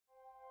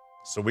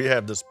So we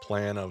have this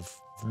plan of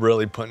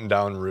really putting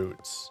down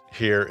roots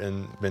here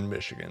in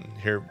mid-Michigan,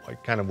 here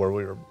like kind of where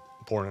we were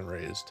born and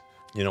raised.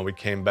 You know, we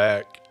came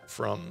back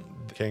from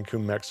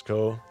Cancun,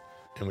 Mexico,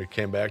 and we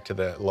came back to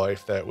that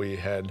life that we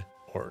had,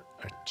 or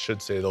I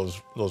should say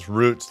those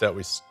roots that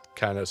we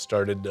kind of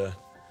started to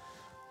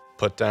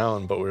put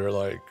down, but we were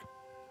like,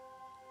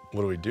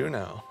 what do we do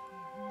now?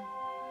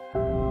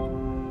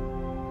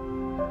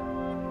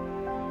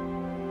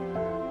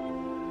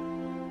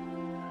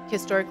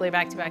 Historically,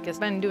 Back to Back has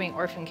been doing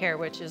orphan care,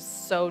 which is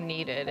so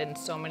needed in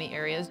so many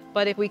areas.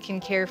 But if we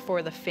can care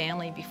for the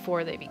family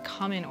before they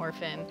become an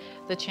orphan,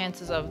 the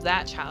chances of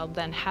that child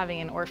then having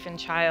an orphan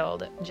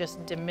child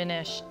just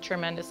diminish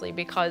tremendously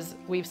because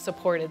we've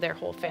supported their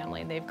whole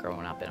family. They've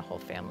grown up in a whole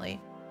family.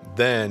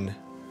 Then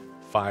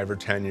 5 or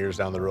 10 years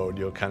down the road,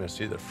 you'll kind of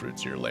see the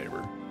fruits of your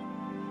labor.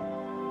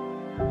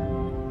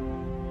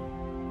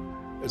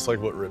 It's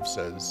like what Riv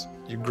says,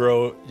 you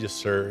grow, you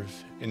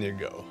serve, and you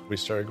go. We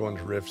started going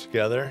to Riv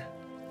together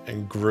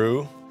and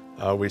grew.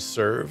 We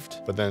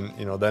served, but then,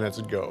 then it's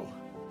a go.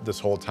 This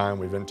whole time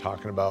we've been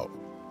talking about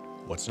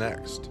what's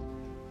next.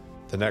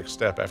 The next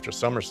step after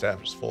summer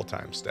staff is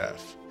full-time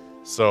staff.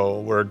 So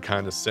we're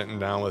kind of sitting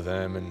down with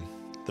them and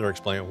they're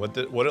explaining what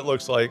it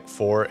looks like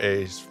for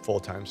a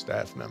full-time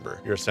staff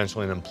member. You're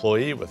essentially an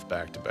employee with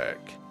Back to Back.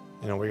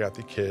 We got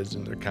the kids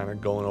and they're kind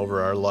of going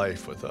over our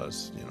life with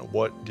us.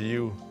 What do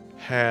you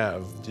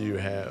have? Do you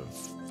have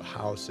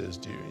houses?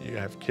 Do you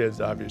have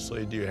kids,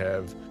 obviously? Do you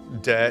have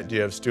debt? Do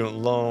you have student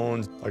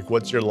loans? Like,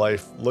 what's your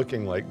life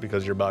looking like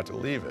because you're about to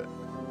leave it?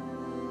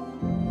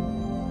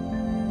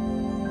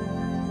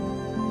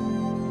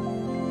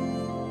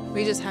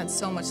 We just had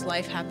so much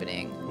life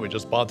happening. We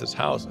just bought this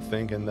house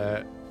thinking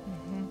that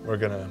we're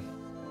gonna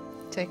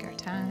take our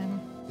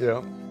time.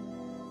 Yeah.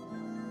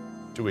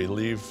 Do we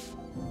leave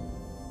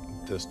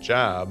this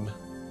job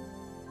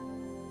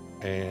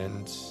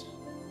and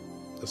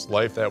this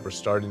life that we're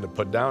starting to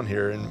put down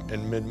here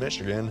in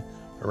mid-Michigan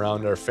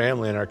around our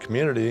family and our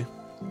community?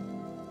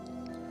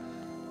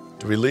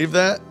 Do we leave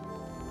that?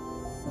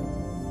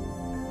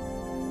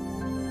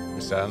 We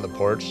sat on the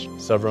porch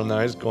several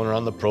nights going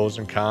around the pros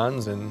and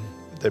cons, and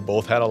they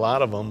both had a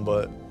lot of them,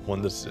 but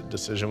when this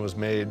decision was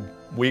made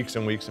weeks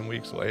and weeks and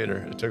weeks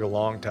later, it took a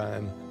long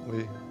time.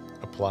 We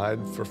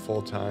applied for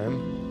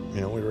full-time,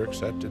 we were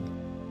accepted.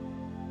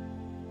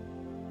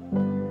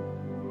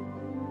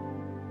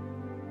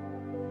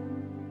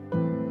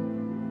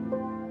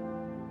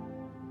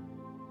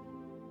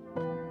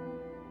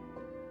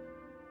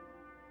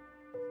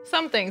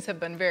 Some things have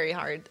been very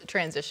hard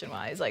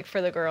transition-wise, like for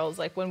the girls,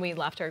 like when we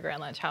left our Grand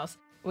Ledge house,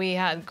 we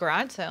had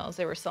garage sales,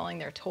 they were selling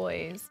their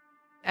toys.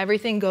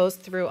 Everything goes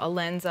through a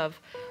lens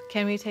of,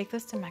 can we take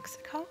this to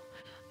Mexico?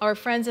 Our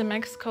friends in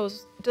Mexico,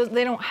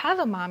 they don't have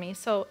a mommy,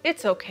 so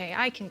it's okay,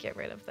 I can get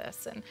rid of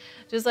this. And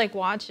just like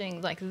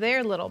watching like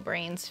their little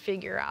brains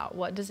figure out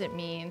what does it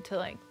mean to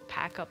like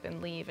pack up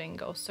and leave and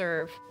go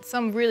serve.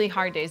 Some really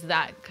hard days,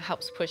 that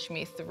helps push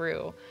me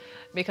through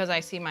because I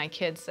see my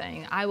kids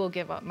saying, I will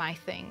give up my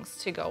things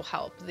to go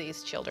help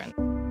these children.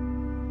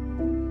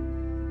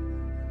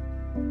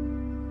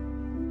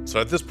 So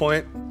at this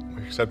point,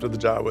 we accepted the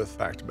job with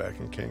Back to Back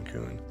in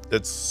Cancun.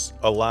 It's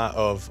a lot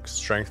of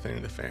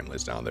strengthening the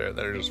families down there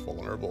that are just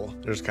vulnerable.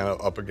 They're just kind of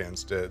up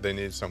against it. They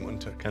need someone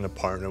to kind of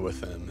partner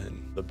with them.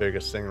 And the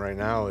biggest thing right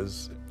now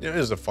is the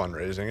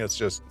fundraising. It's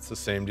the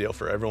same deal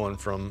for everyone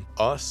from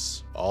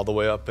us all the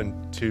way up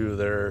into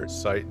their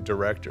site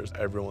directors.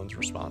 Everyone's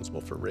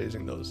responsible for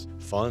raising those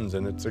funds,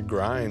 and it's a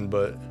grind,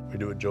 but we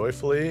do it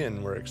joyfully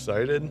and we're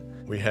excited.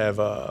 We have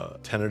a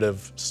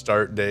tentative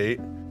start date,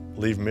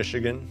 leave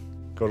Michigan,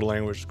 go to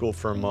language school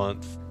for a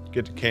month,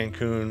 get to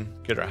Cancun,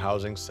 get our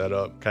housing set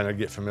up, kind of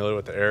get familiar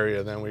with the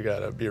area. Then we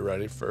gotta be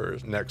ready for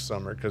next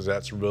summer because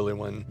that's really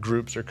when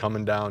groups are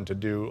coming down to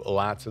do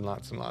lots and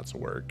lots and lots of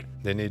work.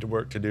 They need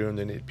work to do and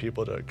they need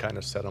people to kind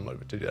of set them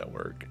up to do that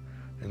work.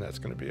 And that's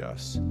gonna be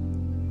us.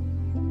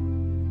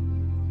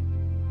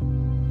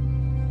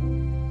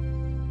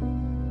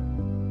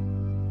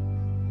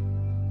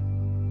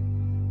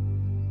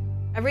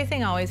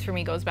 Everything always for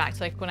me goes back to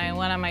like when I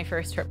went on my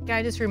first trip.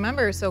 I just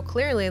remember so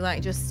clearly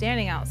like just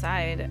standing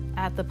outside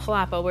at the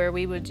Palapa where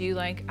we would do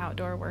like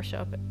outdoor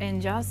worship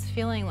and just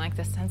feeling like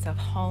the sense of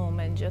home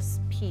and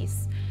just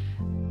peace.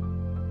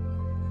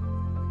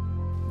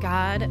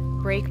 God,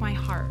 break my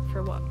heart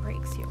for what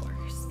breaks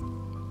yours.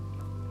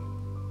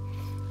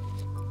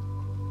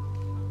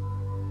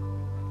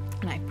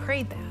 And I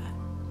prayed that.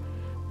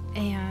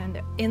 And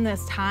in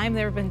this time,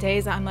 there have been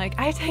days I'm like,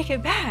 I take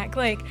it back,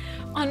 like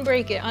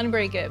unbreak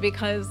it,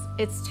 because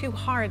it's too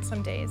hard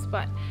some days.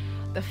 But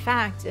the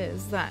fact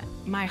is that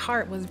my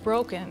heart was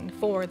broken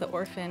for the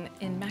orphan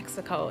in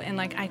Mexico, and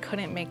like I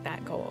couldn't make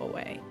that go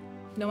away.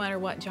 No matter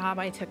what job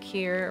I took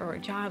here, or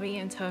job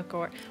Ian took,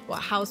 or what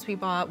house we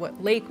bought,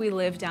 what lake we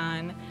lived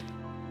on,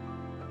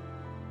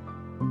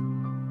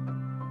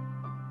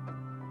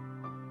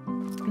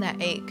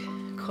 that ache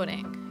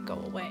couldn't go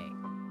away.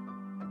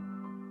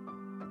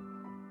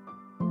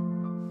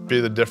 Be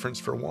the difference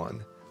for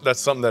one. That's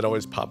something that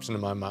always pops into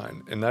my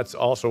mind. And that's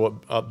also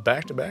what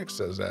Back to Back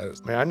says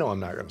that. I mean, I know I'm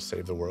not going to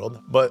save the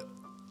world, but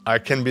I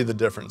can be the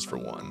difference for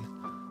one.